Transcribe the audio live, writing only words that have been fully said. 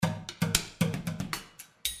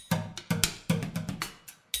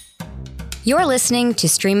You're listening to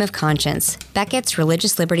Stream of Conscience, Beckett's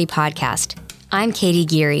Religious Liberty podcast. I'm Katie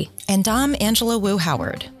Geary. And I'm Angela Wu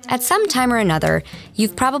Howard. At some time or another,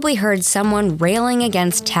 you've probably heard someone railing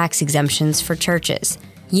against tax exemptions for churches.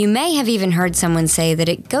 You may have even heard someone say that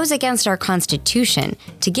it goes against our Constitution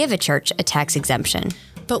to give a church a tax exemption.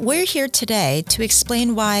 But we're here today to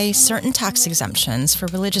explain why certain tax exemptions for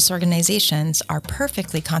religious organizations are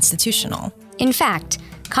perfectly constitutional. In fact,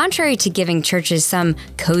 contrary to giving churches some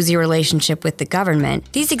cozy relationship with the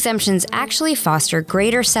government, these exemptions actually foster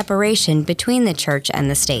greater separation between the church and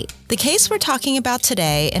the state. The case we're talking about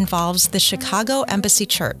today involves the Chicago Embassy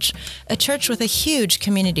Church, a church with a huge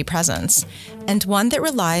community presence, and one that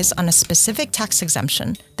relies on a specific tax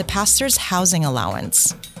exemption, the pastor's housing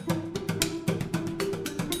allowance.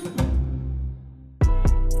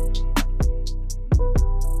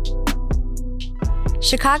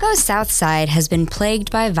 Chicago's South Side has been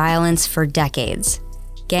plagued by violence for decades.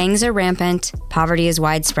 Gangs are rampant, poverty is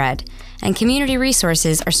widespread, and community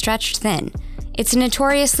resources are stretched thin. It's a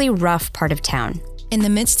notoriously rough part of town. In the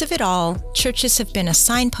midst of it all, churches have been a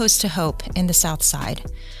signpost to hope in the South Side.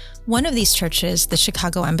 One of these churches, the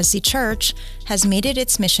Chicago Embassy Church, has made it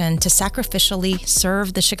its mission to sacrificially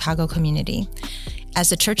serve the Chicago community. As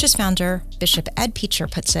the church's founder, Bishop Ed Peacher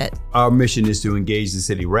puts it, our mission is to engage the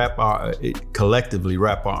city, collectively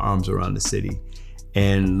wrap our arms around the city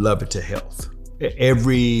and love it to health.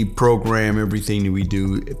 Every program, everything that we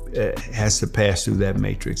do has to pass through that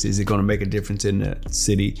matrix. Is it going to make a difference in the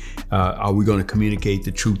city? Are we going to communicate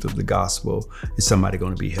the truth of the gospel? Is somebody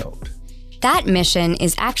going to be helped? That mission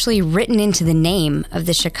is actually written into the name of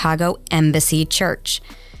the Chicago Embassy Church.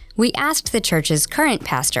 We asked the church's current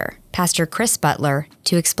pastor, Pastor Chris Butler,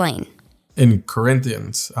 to explain. In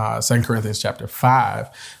Corinthians, 2 Corinthians chapter 5,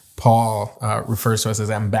 Paul refers to us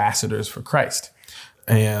as ambassadors for Christ.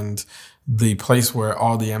 And the place where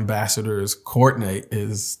all the ambassadors coordinate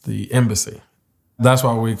is the embassy. That's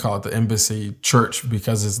why we call it the Embassy Church,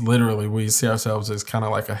 because it's literally, we see ourselves as kind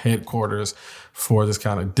of like a headquarters for this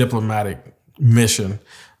kind of diplomatic mission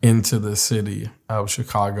into the city of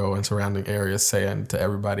Chicago and surrounding areas, saying to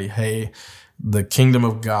everybody, hey, the kingdom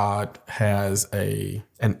of God has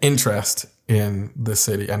an interest in the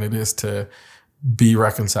city, and it is to be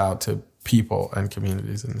reconciled to people and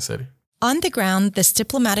communities in the city. On the ground, this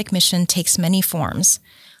diplomatic mission takes many forms.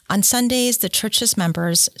 On Sundays, the church's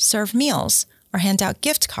members serve meals or hand out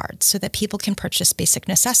gift cards so that people can purchase basic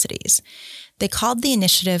necessities. They called the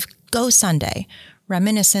initiative Go Sunday,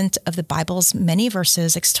 reminiscent of the Bible's many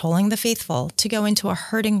verses extolling the faithful to go into a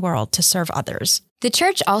hurting world to serve others. The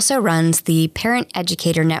church also runs the Parent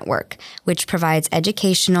Educator Network, which provides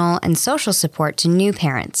educational and social support to new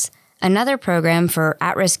parents, another program for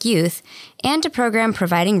at-risk youth, and a program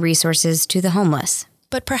providing resources to the homeless.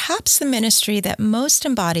 But perhaps the ministry that most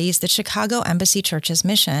embodies the Chicago Embassy Church's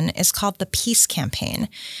mission is called the Peace Campaign,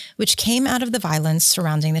 which came out of the violence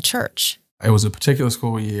surrounding the church. It was a particular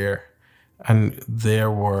school year, and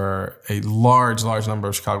there were a large number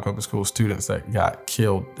of Chicago Public School students that got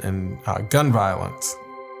killed in gun violence.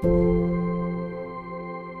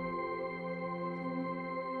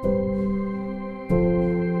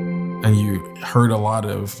 And you heard a lot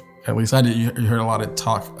of, at least I did, you heard a lot of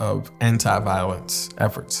talk of anti-violence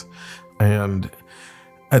efforts. And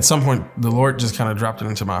at some point, the Lord just kind of dropped it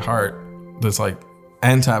into my heart that's like,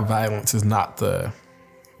 anti-violence is not the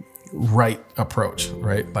right approach,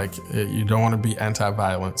 right? Like, you don't want to be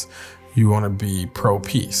anti-violence. You want to be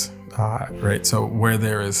pro-peace, right? So where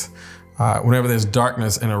there is, whenever there's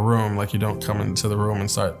darkness in a room, like, you don't come into the room and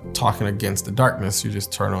start talking against the darkness. You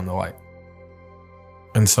just turn on the light.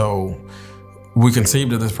 And so we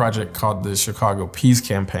conceived of this project called the Chicago Peace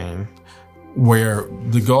Campaign, where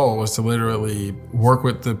the goal was to literally work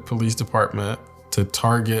with the police department to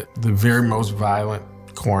target the very most violent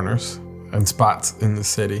corners and spots in the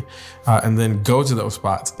city, and then go to those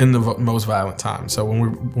spots in the most violent times. So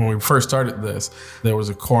when we first started this, there was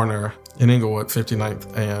a corner in Inglewood,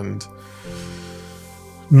 59th and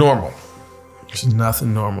Normal. There's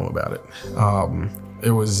nothing normal about it.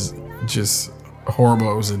 It was just horrible.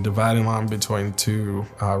 It was a dividing line between two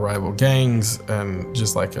rival gangs, and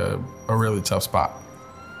just like a really tough spot.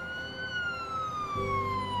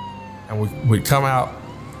 And we'd come out,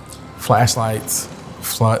 flashlights,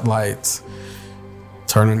 floodlights,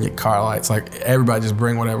 turn on your car lights. Like, everybody just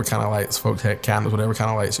bring whatever kind of lights. Folks had candles, whatever kind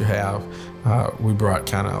of lights you have. We brought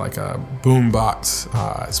kind of like a boom box,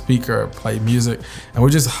 speaker, played music, and we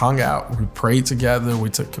just hung out. We prayed together. We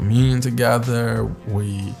took communion together.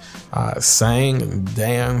 We sang and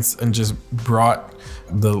danced and just brought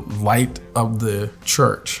the light of the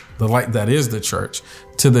church, the light that is the church,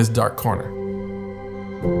 to this dark corner.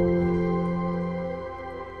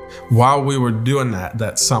 while we were doing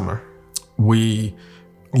that summer, we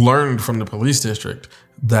learned from the police district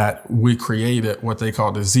that we created what they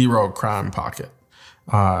called a zero crime pocket.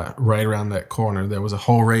 Right around that corner, there was a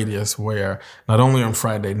whole radius where not only on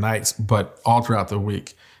Friday nights, but all throughout the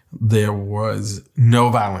week, there was no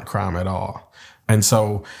violent crime at all. And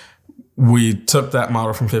so we took that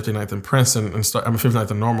model from 59th and Princeton and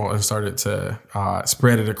 59th and Normal and started to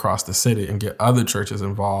spread it across the city and get other churches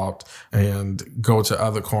involved and go to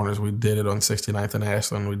other corners. We did it on 69th and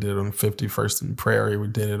Ashland. We did it on 51st and Prairie. We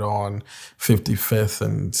did it on 55th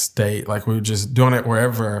and State. Like, we were just doing it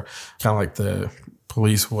wherever kind of like the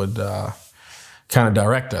police would kind of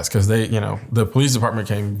direct us, because the police department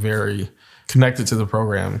became very connected to the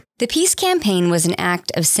program. The Peace Campaign was an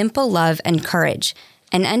act of simple love and courage,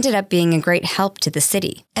 and ended up being a great help to the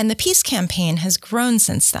city. And the Peace Campaign has grown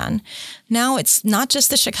since then. Now it's not just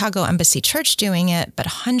the Chicago Embassy Church doing it, but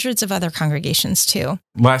hundreds of other congregations too.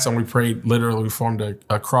 Last time we prayed, literally we formed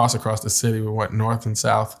a cross across the city. We went north and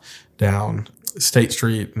south down State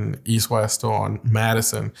Street and east-west on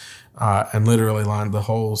Madison, and literally lined the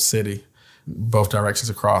whole city, both directions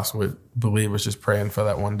across, with believers just praying for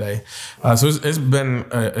that one day. So it's been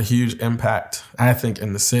a huge impact, I think,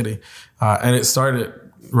 in the city. And it started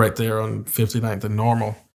right there on 59th and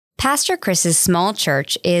Normal. Pastor Chris's small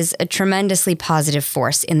church is a tremendously positive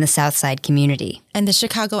force in the Southside community. And the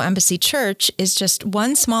Chicago Embassy Church is just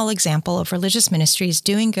one small example of religious ministries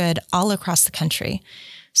doing good all across the country.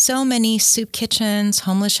 So many soup kitchens,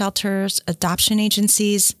 homeless shelters, adoption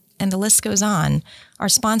agencies, and the list goes on, are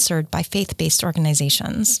sponsored by faith-based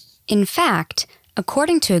organizations. In fact,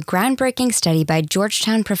 according to a groundbreaking study by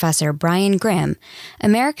Georgetown professor Brian Grimm,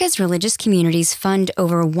 America's religious communities fund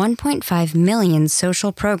over 1.5 million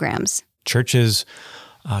social programs. Churches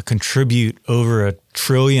contribute over $1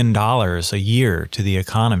 trillion a year to the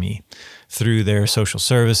economy through their social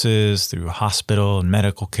services, through hospital and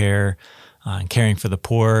medical care, and caring for the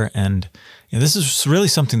poor. And this is really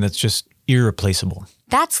something that's just irreplaceable.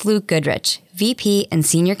 That's Luke Goodrich, VP and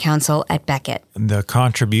Senior Counsel at Beckett. The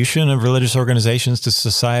contribution of religious organizations to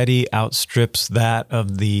society outstrips that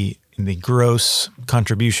of the gross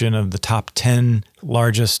contribution of the top 10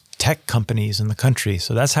 largest tech companies in the country.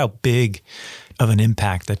 So that's how big of an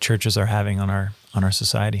impact that churches are having on our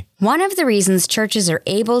society. One of the reasons churches are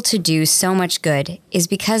able to do so much good is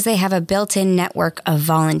because they have a built-in network of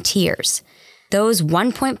volunteers. Those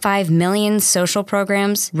 1.5 million social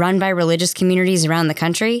programs run by religious communities around the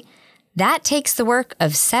country, that takes the work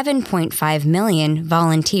of 7.5 million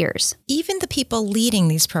volunteers. Even the people leading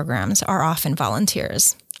these programs are often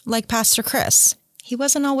volunteers, like Pastor Chris. He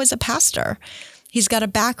wasn't always a pastor. He's got a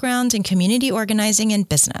background in community organizing and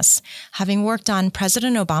business, having worked on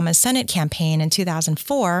President Obama's Senate campaign in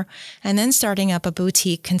 2004 and then starting up a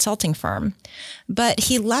boutique consulting firm. But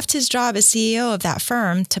he left his job as CEO of that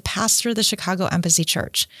firm to pastor the Chicago Embassy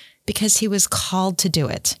Church because he was called to do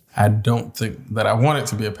it. I don't think that I wanted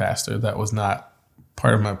to be a pastor. That was not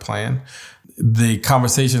part of my plan. The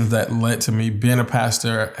conversations that led to me being a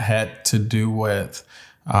pastor had to do with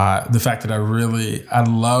the fact that I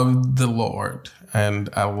love the Lord, and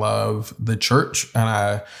I love the church, and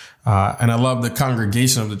I love the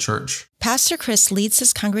congregation of the church. Pastor Chris leads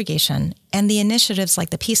his congregation and the initiatives like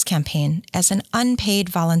the Peace Campaign as an unpaid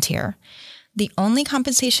volunteer. The only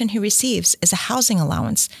compensation he receives is a housing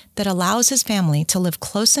allowance that allows his family to live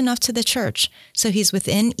close enough to the church so he's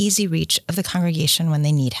within easy reach of the congregation when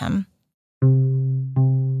they need him.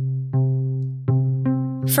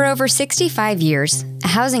 For over 65 years, a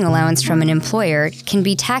housing allowance from an employer can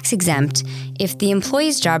be tax-exempt if the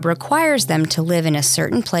employee's job requires them to live in a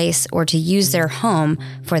certain place or to use their home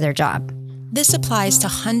for their job. This applies to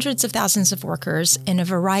hundreds of thousands of workers in a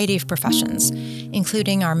variety of professions,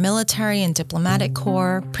 including our military and diplomatic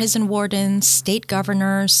corps, prison wardens, state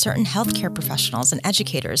governors, certain healthcare professionals and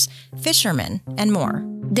educators, fishermen, and more.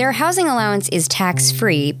 Their housing allowance is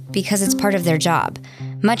tax-free because it's part of their job.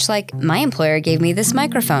 Much like my employer gave me this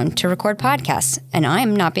microphone to record podcasts, and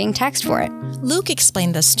I'm not being taxed for it. Luke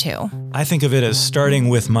explained this too. I think of it as starting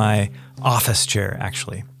with my office chair,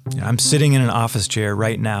 actually. I'm sitting in an office chair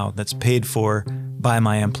right now that's paid for by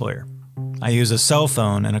my employer. I use a cell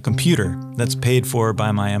phone and a computer that's paid for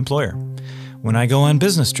by my employer. When I go on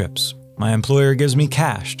business trips, my employer gives me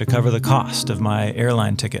cash to cover the cost of my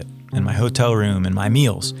airline ticket and my hotel room and my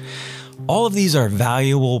meals. All of these are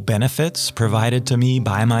valuable benefits provided to me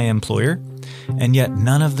by my employer, and yet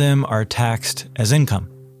none of them are taxed as income.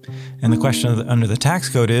 And the question under the tax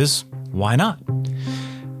code is, why not?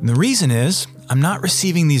 And the reason is, I'm not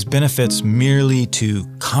receiving these benefits merely to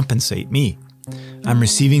compensate me. I'm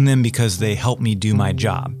receiving them because they help me do my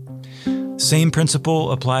job. Same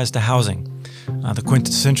principle applies to housing. The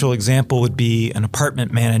quintessential example would be an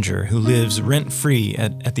apartment manager who lives rent-free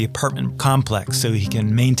at the apartment complex so he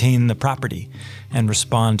can maintain the property and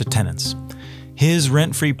respond to tenants. His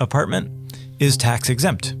rent-free apartment is tax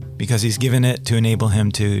exempt because he's given it to enable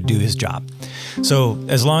him to do his job. So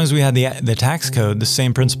as long as we had the tax code, the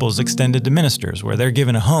same principle is extended to ministers. Where they're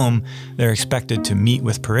given a home, they're expected to meet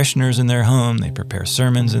with parishioners in their home. They prepare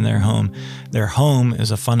sermons in their home. Their home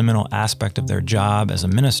is a fundamental aspect of their job as a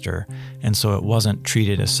minister, and so it wasn't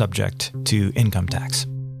treated as subject to income tax.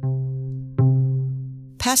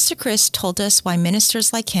 Pastor Chris told us why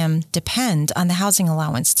ministers like him depend on the housing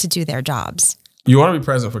allowance to do their jobs. You want to be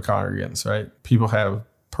present for congregants, right? People have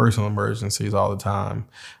personal emergencies all the time.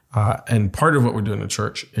 And part of what we do in the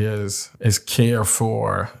church is care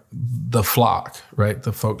for the flock, right?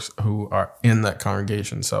 The folks who are in that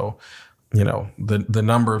congregation. So, the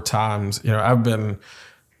number of times, I've been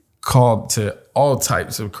called to all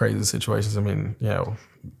types of crazy situations. I mean,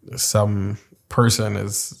 some person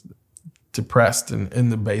is depressed and in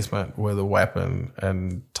the basement with a weapon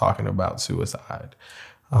and talking about suicide.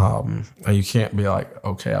 And you can't be like,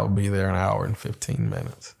 okay, I'll be there an hour and 15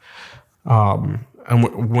 minutes.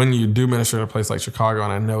 And when you do minister in a place like Chicago,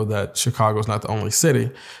 and I know that Chicago is not the only city,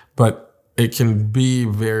 but it can be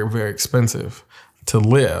very, very expensive to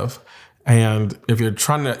live. And if you're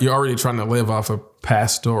already trying to live off a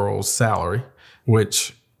pastoral salary,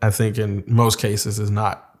 which I think in most cases is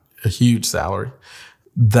not a huge salary,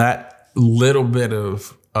 that little bit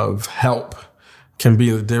of help can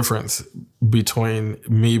be the difference between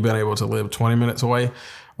me being able to live 20 minutes away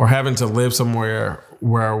or having to live somewhere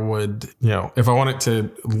where I would, if I wanted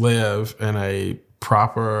to live in a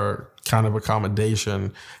proper kind of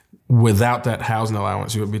accommodation without that housing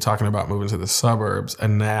allowance, you would be talking about moving to the suburbs.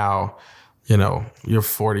 And now, you're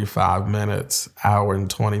 45 minutes, hour and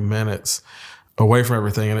 20 minutes away from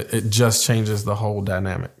everything. And it just changes the whole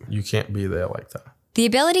dynamic. You can't be there like that. The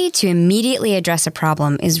ability to immediately address a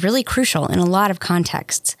problem is really crucial in a lot of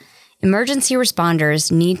contexts. Emergency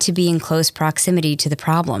responders need to be in close proximity to the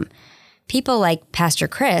problem. People like Pastor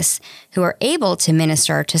Chris, who are able to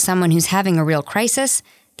minister to someone who's having a real crisis,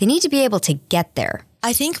 they need to be able to get there.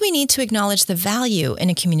 I think we need to acknowledge the value in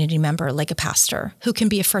a community member like a pastor who can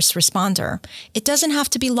be a first responder. It doesn't have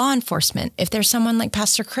to be law enforcement if there's someone like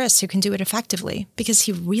Pastor Chris who can do it effectively because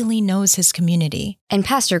he really knows his community. And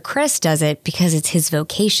Pastor Chris does it because it's his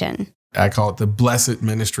vocation. I call it the blessed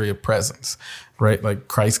ministry of presence, right? Like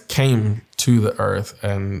Christ came to the earth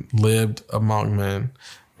and lived among men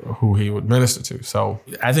who he would minister to. So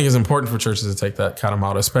I think it's important for churches to take that kind of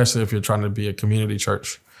model, especially if you're trying to be a community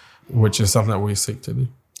church, which is something that we seek to do.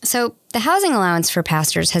 So the housing allowance for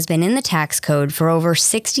pastors has been in the tax code for over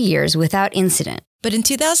 60 years without incident. But in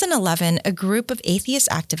 2011, a group of atheist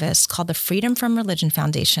activists called the Freedom from Religion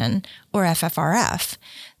Foundation, or FFRF,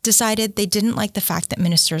 decided they didn't like the fact that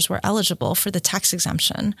ministers were eligible for the tax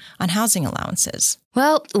exemption on housing allowances.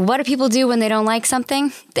 Well, what do people do when they don't like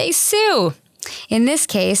something? They sue. In this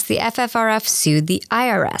case, the FFRF sued the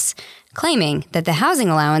IRS, claiming that the housing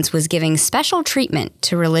allowance was giving special treatment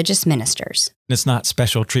to religious ministers. It's not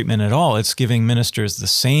special treatment at all. It's giving ministers the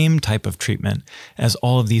same type of treatment as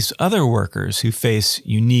all of these other workers who face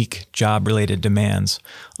unique job-related demands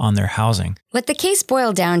on their housing. What the case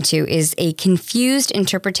boiled down to is a confused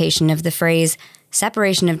interpretation of the phrase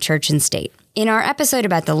separation of church and state. In our episode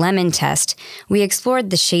about the Lemon Test, we explored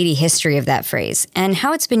the shady history of that phrase and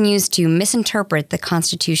how it's been used to misinterpret the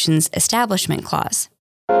Constitution's Establishment Clause.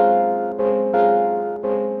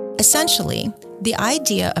 Essentially, the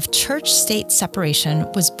idea of church-state separation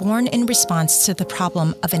was born in response to the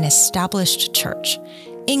problem of an established church.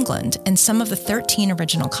 England and some of the 13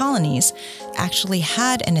 original colonies actually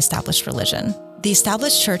had an established religion. The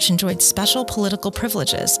established church enjoyed special political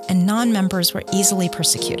privileges, and non-members were easily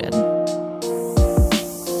persecuted.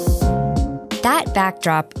 That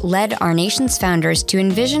backdrop led our nation's founders to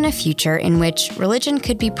envision a future in which religion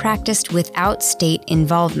could be practiced without state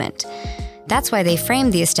involvement. That's why they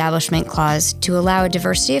framed the Establishment Clause to allow a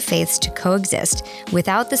diversity of faiths to coexist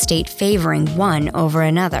without the state favoring one over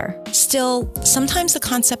another. Still, sometimes the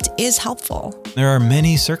concept is helpful. There are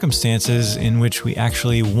many circumstances in which we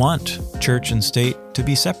actually want church and state to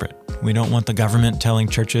be separate. We don't want the government telling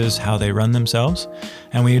churches how they run themselves,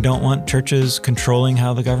 and we don't want churches controlling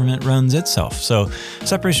how the government runs itself. So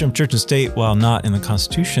separation of church and state, while not in the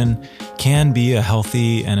Constitution, can be a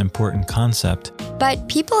healthy and important concept. But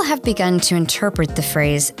people have begun to interpret the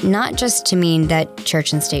phrase not just to mean that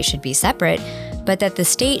church and state should be separate, but that the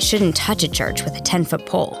state shouldn't touch a church with a 10-foot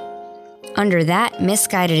pole. Under that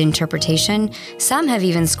misguided interpretation, some have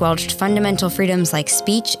even squelched fundamental freedoms like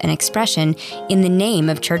speech and expression in the name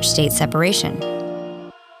of church-state separation.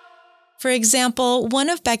 For example, one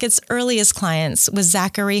of Beckett's earliest clients was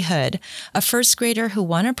Zachary Hood, a first grader who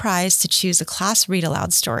won a prize to choose a class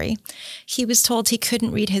read-aloud story. He was told he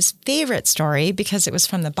couldn't read his favorite story because it was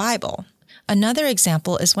from the Bible. Another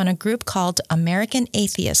example is when a group called American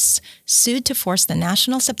Atheists sued to force the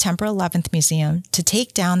National September 11th Museum to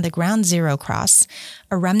take down the Ground Zero cross,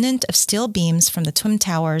 a remnant of steel beams from the Twin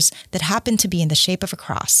Towers that happened to be in the shape of a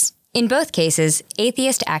cross. In both cases,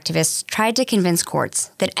 atheist activists tried to convince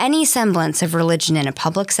courts that any semblance of religion in a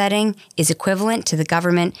public setting is equivalent to the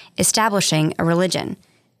government establishing a religion.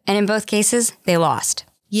 And in both cases, they lost.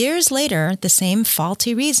 Years later, the same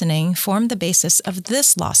faulty reasoning formed the basis of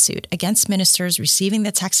this lawsuit against ministers receiving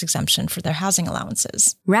the tax exemption for their housing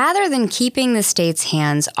allowances. Rather than keeping the state's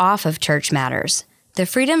hands off of church matters, the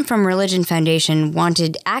Freedom from Religion Foundation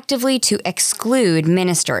wanted actively to exclude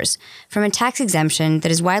ministers from a tax exemption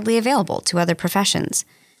that is widely available to other professions.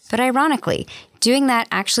 But ironically, doing that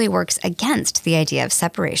actually works against the idea of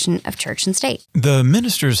separation of church and state. The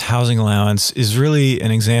minister's housing allowance is really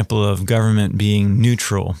an example of government being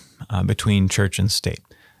neutral between church and state.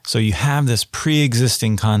 So you have this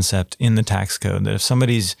pre-existing concept in the tax code that if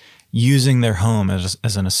somebody's using their home as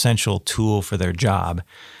an essential tool for their job,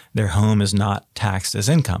 their home is not taxed as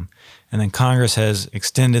income. And then Congress has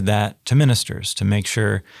extended that to ministers to make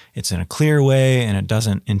sure it's in a clear way and it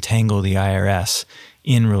doesn't entangle the IRS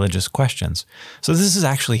in religious questions. So this is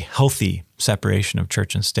actually healthy separation of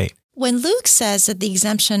church and state. When Luke says that the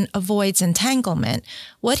exemption avoids entanglement,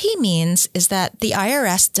 what he means is that the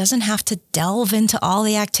IRS doesn't have to delve into all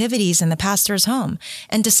the activities in the pastor's home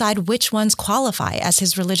and decide which ones qualify as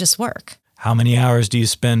his religious work. How many hours do you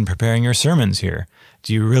spend preparing your sermons here?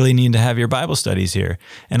 Do you really need to have your Bible studies here?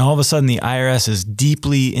 And all of a sudden, the IRS is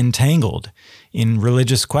deeply entangled in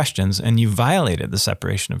religious questions, and you violated the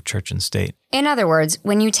separation of church and state. In other words,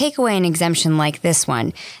 when you take away an exemption like this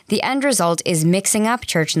one, the end result is mixing up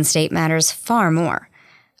church and state matters far more.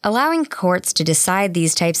 Allowing courts to decide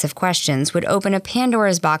these types of questions would open a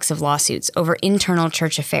Pandora's box of lawsuits over internal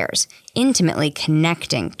church affairs, intimately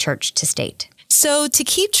connecting church to state. So to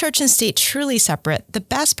keep church and state truly separate, the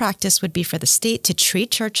best practice would be for the state to treat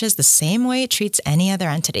churches the same way it treats any other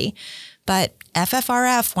entity. But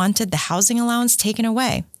FFRF wanted the housing allowance taken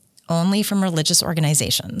away, only from religious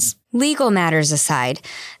organizations. Legal matters aside,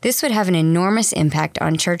 this would have an enormous impact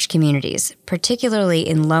on church communities, particularly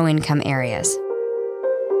in low-income areas.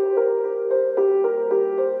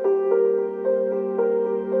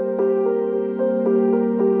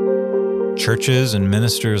 Churches and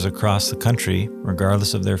ministers across the country,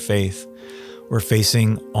 regardless of their faith, were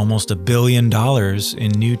facing almost $1 billion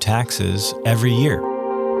in new taxes every year.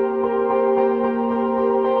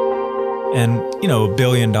 And, $1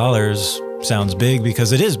 billion sounds big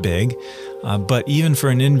because it is big, but even for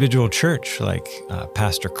an individual church like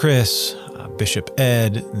Pastor Chris, Bishop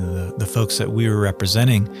Ed, the folks that we were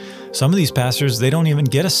representing, some of these pastors, they don't even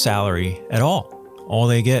get a salary at all. All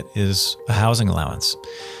they get is a housing allowance.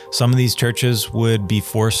 Some of these churches would be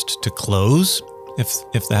forced to close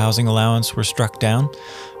if the housing allowance were struck down.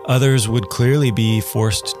 Others would clearly be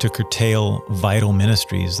forced to curtail vital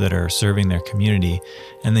ministries that are serving their community.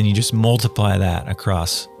 And then you just multiply that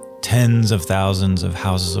across tens of thousands of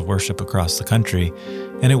houses of worship across the country,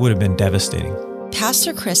 and it would have been devastating.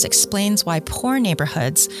 Pastor Chris explains why poor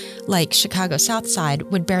neighborhoods like Chicago South Side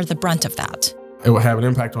would bear the brunt of that. It would have an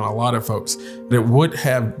impact on a lot of folks. It would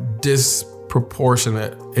have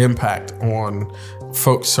disproportionate impact on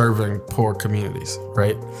folks serving poor communities,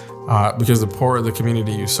 right? Because the poorer the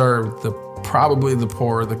community you serve, probably the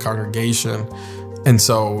poorer the congregation. And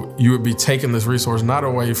so you would be taking this resource not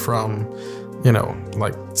away from,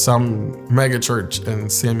 like some mega church in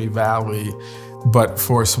Simi Valley, but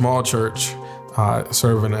for a small church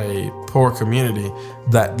serving a poor community,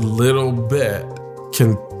 that little bit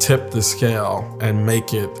can tip the scale and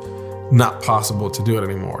make it not possible to do it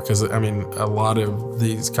anymore. Because, a lot of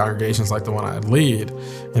these congregations like the one I lead,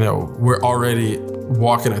 we're already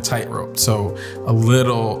walking a tightrope. So a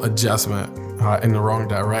little adjustment in the wrong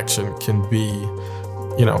direction can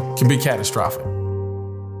be catastrophic.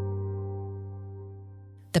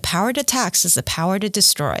 The power to tax is the power to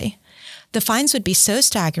destroy. The fines would be so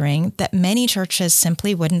staggering that many churches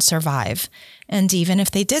simply wouldn't survive. And even if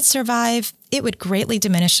they did survive, it would greatly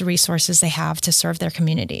diminish the resources they have to serve their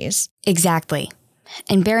communities. Exactly.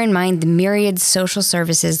 And bear in mind the myriad social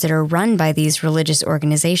services that are run by these religious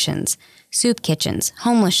organizations: soup kitchens,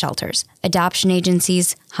 homeless shelters, adoption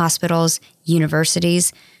agencies, hospitals,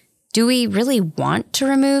 universities. Do we really want to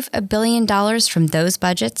remove $1 billion from those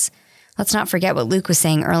budgets? Let's not forget what Luke was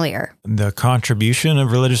saying earlier. The contribution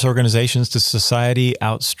of religious organizations to society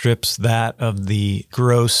outstrips that of the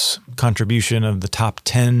gross contribution of the top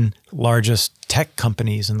 10 largest tech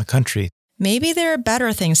companies in the country. Maybe there are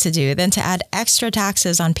better things to do than to add extra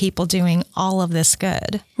taxes on people doing all of this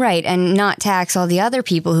good. Right, and not tax all the other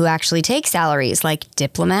people who actually take salaries, like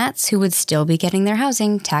diplomats who would still be getting their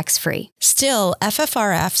housing tax-free. Still,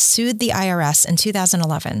 FFRF sued the IRS in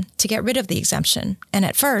 2011 to get rid of the exemption, and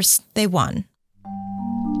at first, they won.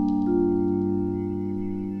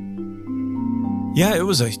 Yeah, it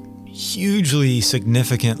was a hugely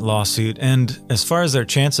significant lawsuit, and as far as their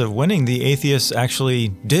chance of winning, the atheists actually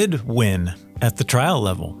did win at the trial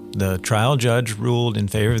level. The trial judge ruled in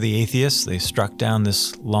favor of the atheists. They struck down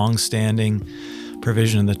this long-standing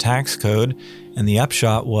provision of the tax code, and the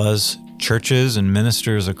upshot was churches and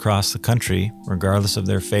ministers across the country, regardless of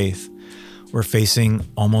their faith, were facing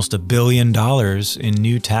almost $1 billion in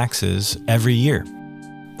new taxes every year.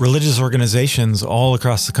 Religious organizations all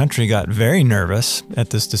across the country got very nervous at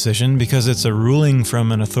this decision because it's a ruling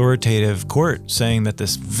from an authoritative court saying that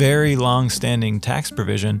this very long-standing tax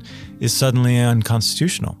provision is suddenly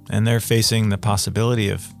unconstitutional, and they're facing the possibility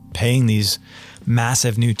of paying these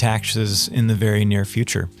massive new taxes in the very near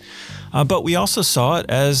future. But we also saw it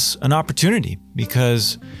as an opportunity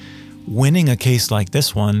because winning a case like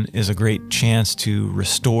this one is a great chance to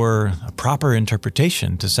restore a proper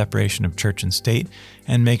interpretation to separation of church and state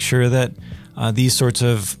and make sure that these sorts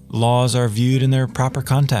of laws are viewed in their proper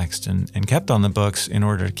context and kept on the books in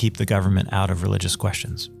order to keep the government out of religious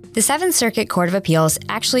questions. The Seventh Circuit Court of Appeals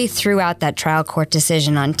actually threw out that trial court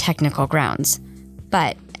decision on technical grounds.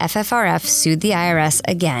 But FFRF sued the IRS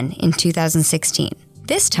again in 2016.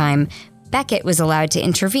 This time, Becket was allowed to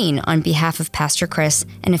intervene on behalf of Pastor Chris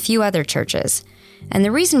and a few other churches. And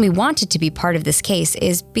the reason we wanted to be part of this case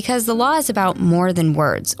is because the law is about more than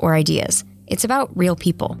words or ideas. It's about real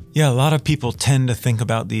people. Yeah, a lot of people tend to think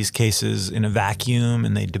about these cases in a vacuum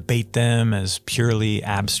and they debate them as purely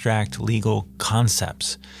abstract legal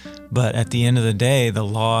concepts. But at the end of the day, the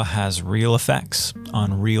law has real effects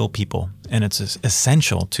on real people, and it's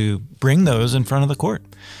essential to bring those in front of the court.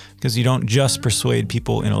 Because you don't just persuade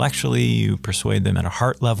people intellectually, you persuade them at a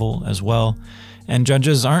heart level as well. And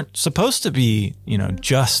judges aren't supposed to be,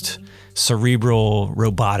 just cerebral,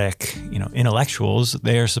 robotic, intellectuals.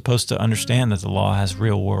 They are supposed to understand that the law has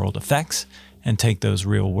real world effects and take those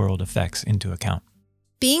real world effects into account.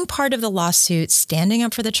 Being part of the lawsuit, standing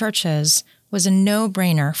up for the churches, was a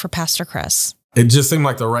no-brainer for Pastor Chris. It just seemed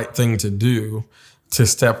like the right thing to do to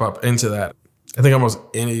step up into that. I think almost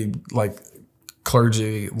any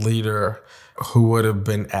clergy leader who would have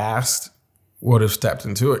been asked would have stepped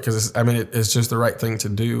into it because it's just the right thing to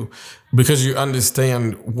do because you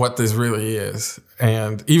understand what this really is.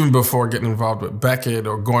 And even before getting involved with Becket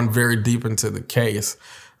or going very deep into the case,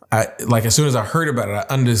 as soon as I heard about it,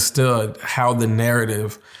 I understood how the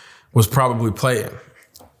narrative was probably playing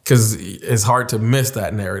because it's hard to miss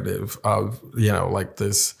that narrative of,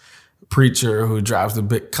 this preacher who drives the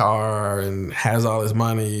big car and has all his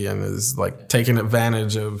money and is taking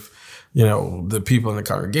advantage of, the people in the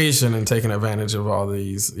congregation and taking advantage of all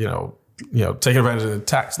these, taking advantage of the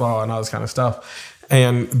tax law and all this kind of stuff.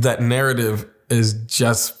 And that narrative is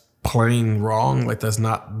just plain wrong. That's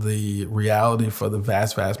not the reality for the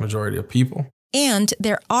vast, vast majority of people. And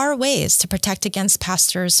there are ways to protect against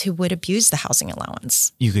pastors who would abuse the housing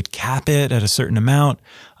allowance. You could cap it at a certain amount.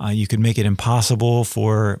 You could make it impossible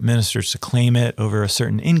for ministers to claim it over a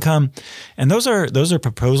certain income. And those are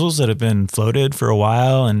proposals that have been floated for a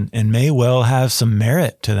while and may well have some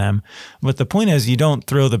merit to them. But the point is, you don't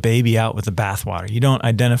throw the baby out with the bathwater. You don't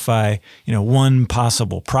identify, one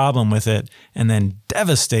possible problem with it and then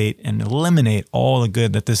devastate and eliminate all the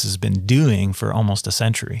good that this has been doing for almost a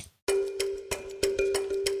century.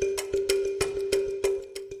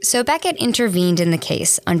 So Becket intervened in the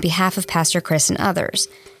case on behalf of Pastor Chris and others.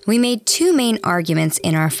 We made two main arguments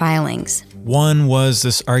in our filings. One was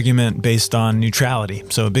this argument based on neutrality.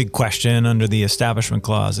 So a big question under the Establishment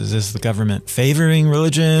Clause is the government favoring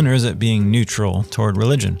religion or is it being neutral toward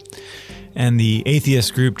religion? And the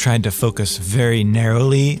atheist group tried to focus very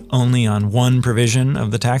narrowly only on one provision of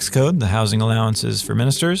the tax code, the housing allowances for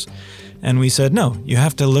ministers. And we said, no, you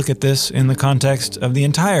have to look at this in the context of the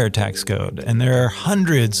entire tax code. And there are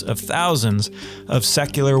hundreds of thousands of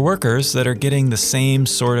secular workers that are getting the same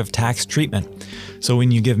sort of tax treatment. So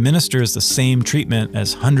when you give ministers the same treatment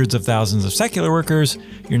as hundreds of thousands of secular workers,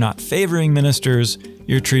 you're not favoring ministers,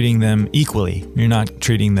 you're treating them equally. You're not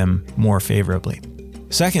treating them more favorably.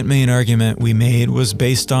 Second main argument we made was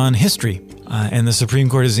based on history. And the Supreme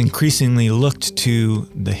Court has increasingly looked to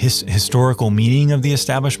the historical meaning of the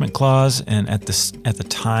Establishment Clause. And at the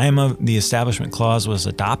time of the Establishment Clause was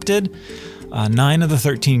adopted, 9 of the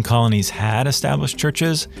 13 colonies had established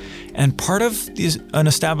churches. And part of an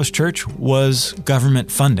established church was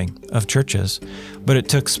government funding of churches, but it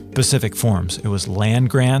took specific forms. It was land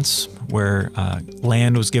grants, where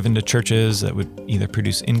land was given to churches that would either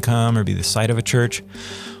produce income or be the site of a church,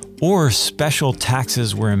 or special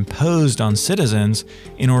taxes were imposed on citizens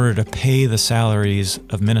in order to pay the salaries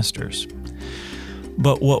of ministers.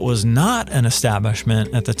 But what was not an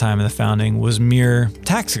establishment at the time of the founding was mere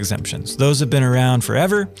tax exemptions. Those have been around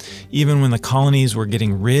forever. Even when the colonies were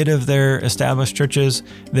getting rid of their established churches,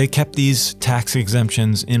 they kept these tax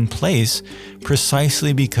exemptions in place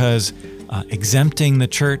precisely because exempting the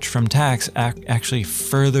church from tax actually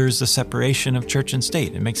furthers the separation of church and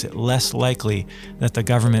state. It makes it less likely that the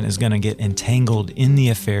government is going to get entangled in the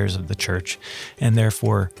affairs of the church, and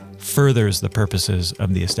therefore furthers the purposes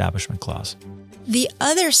of the Establishment Clause. The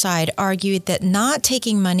other side argued that not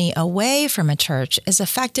taking money away from a church is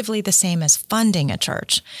effectively the same as funding a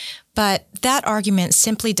church. But that argument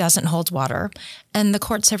simply doesn't hold water, and the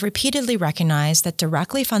courts have repeatedly recognized that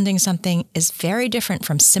directly funding something is very different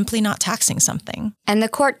from simply not taxing something. And the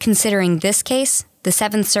court considering this case, the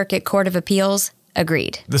Seventh Circuit Court of Appeals,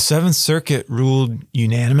 agreed. The Seventh Circuit ruled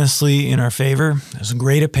unanimously in our favor. It was a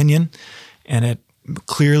great opinion, and it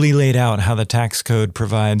clearly laid out how the tax code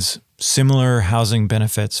provides similar housing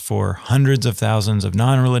benefits for hundreds of thousands of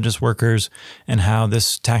non-religious workers, and how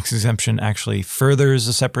this tax exemption actually furthers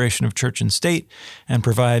the separation of church and state and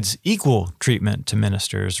provides equal treatment to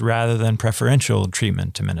ministers rather than preferential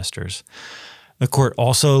treatment to ministers. The court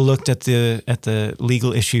also looked at the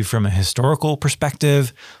legal issue from a historical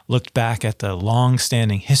perspective, looked back at the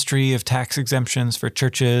long-standing history of tax exemptions for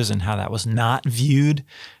churches and how that was not viewed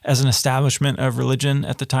as an establishment of religion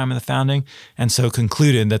at the time of the founding, and so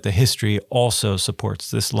concluded that the history also supports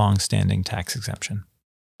this long-standing tax exemption.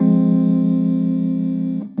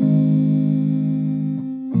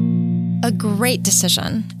 A great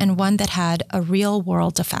decision, and one that had a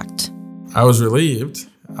real-world effect. I was relieved.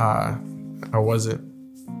 I wasn't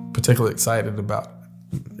particularly excited about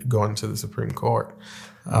going to the Supreme Court.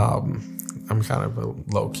 I'm kind of a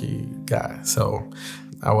low-key guy, so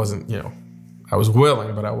I wasn't, I was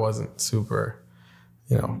willing, but I wasn't super,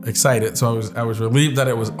 excited. So I was relieved that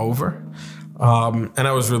it was over, and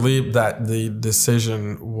I was relieved that the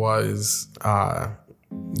decision was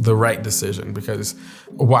the right decision, because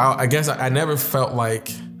while I guess I never felt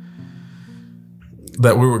like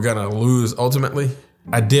that we were gonna lose ultimately,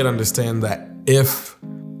 I did understand that if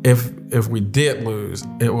we did lose,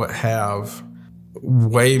 it would have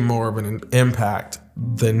way more of an impact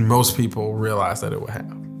than most people realized that it would have.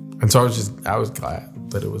 And so I was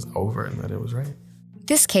glad that it was over and that it was right.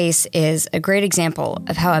 This case is a great example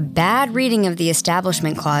of how a bad reading of the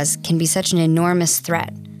Establishment Clause can be such an enormous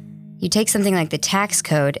threat. You take something like the tax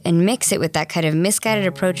code and mix it with that kind of misguided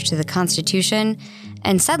approach to the Constitution,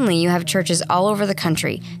 and suddenly you have churches all over the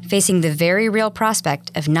country facing the very real prospect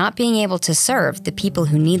of not being able to serve the people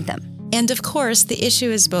who need them. And of course, the issue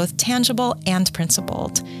is both tangible and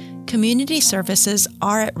principled. Community services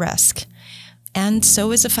are at risk, and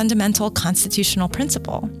so is a fundamental constitutional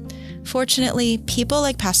principle. Fortunately, people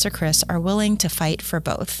like Pastor Chris are willing to fight for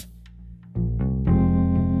both.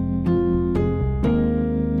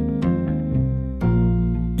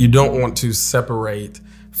 You don't want to separate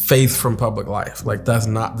faith from public life. Like, that's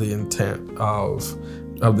not the intent of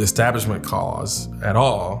the Establishment Clause at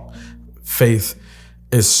all. Faith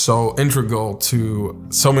is so integral to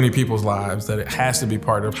so many people's lives that it has to be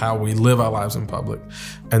part of how we live our lives in public.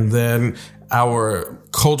 And then our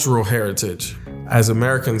cultural heritage as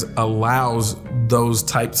Americans allows those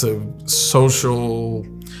types of social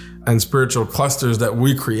and spiritual clusters that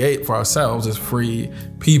we create for ourselves as free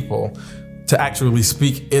people to actually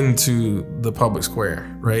speak into the public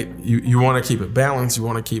square, right? You want to keep it balanced, you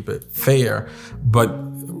want to keep it fair, but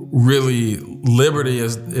really liberty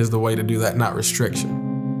is the way to do that, not restriction.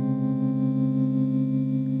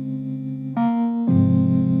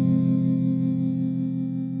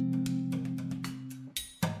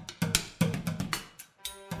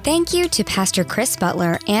 Thank you to Pastor Chris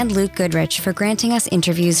Butler and Luke Goodrich for granting us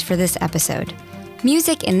interviews for this episode.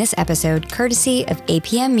 Music in this episode courtesy of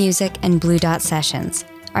APM Music and Blue Dot Sessions.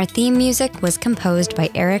 Our theme music was composed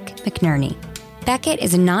by Eric McNerney. Beckett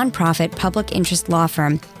is a nonprofit public interest law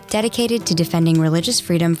firm dedicated to defending religious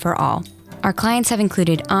freedom for all. Our clients have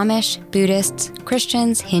included Amish, Buddhists,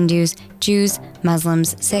 Christians, Hindus, Jews,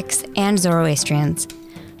 Muslims, Sikhs, and Zoroastrians.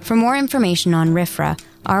 For more information on RFRA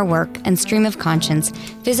our work, and stream of conscience,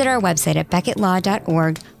 visit our website at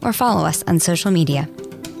BeckettLaw.org or follow us on social media.